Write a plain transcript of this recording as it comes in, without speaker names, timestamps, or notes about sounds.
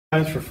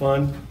Times for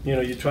fun, you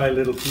know, you try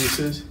little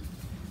pieces.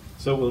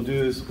 So what we'll do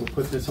is we'll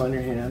put this on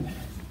your hand.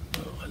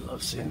 Oh, I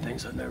love seeing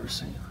things I've never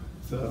seen.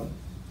 So,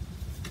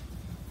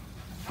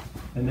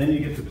 and then you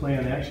get to play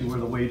on actually where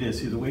the weight is.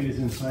 See, the weight is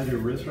inside your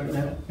wrist right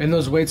now. And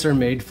those weights are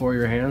made for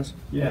your hands?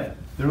 Yeah,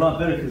 they're a lot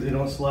better because they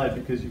don't slide,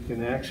 because you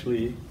can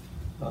actually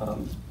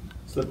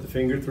slip the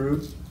finger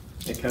through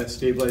and kind of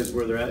stabilize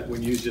where they're at.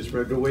 When you use just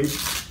regular weight,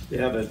 they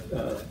have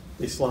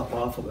they slop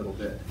off a little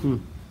bit.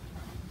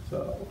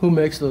 So Who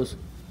makes those?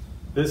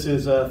 this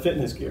is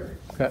fitness gear.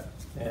 Okay.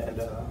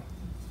 And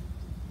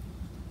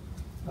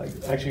I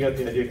actually got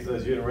the idea because I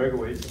was doing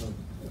regular weights. And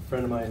a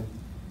friend of mine,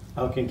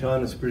 Al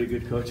Quintan, is a pretty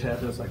good coach,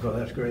 had this. I was like, oh,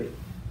 that's great.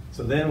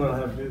 So then what I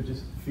have to do is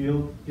just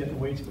feel, get the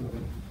weights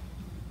moving.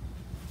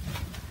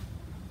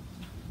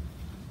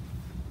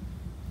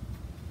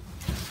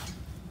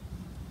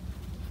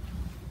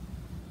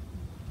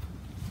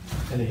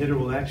 And the hitter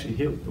will actually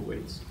hit with the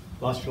weights.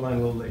 Lost your line a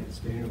little late,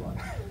 stay in your line.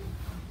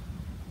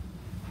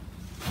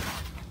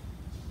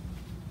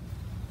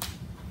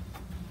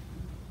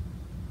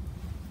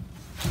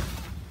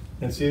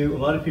 And see, a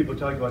lot of people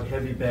talk about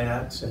heavy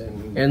bats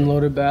and End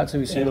loaded bats,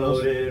 have you seen end those?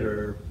 loaded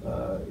or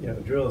you know,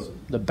 drills.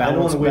 The I don't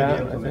balance wanna weight bat,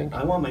 the I implement.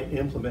 think. I want my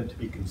implement to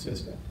be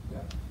consistent.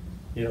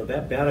 You know,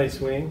 that bat I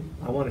swing,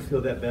 I want to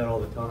feel that bat all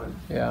the time.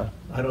 Yeah.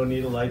 I don't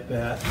need a light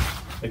bat,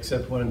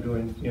 except when I'm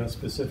doing, you know,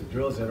 specific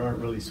drills that aren't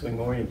really swing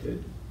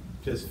oriented,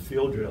 just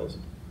field drills.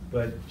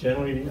 But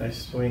generally, I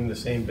swing the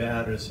same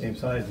bat or the same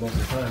size most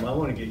of the time. I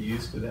want to get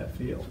used to that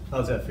feel.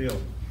 How's that feel?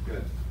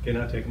 Good. Okay,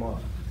 now take them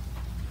off.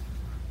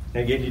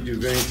 And again, you do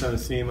variants on the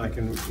seam. I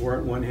can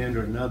work one hand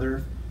or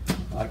another.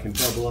 I can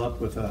double up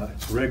with a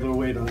regular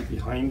weight on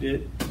behind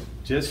it,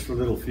 just for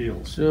little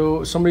feels.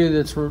 So somebody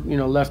that's, you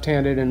know,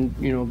 left-handed and,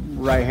 you know,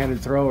 right-handed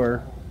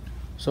thrower,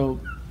 so.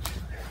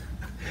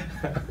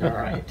 All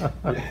right.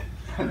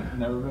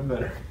 Never been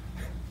better.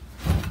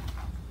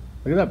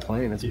 Look at that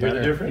plane, it's You hear the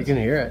better. difference? You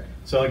can hear it.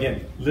 So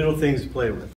again, little things to play with.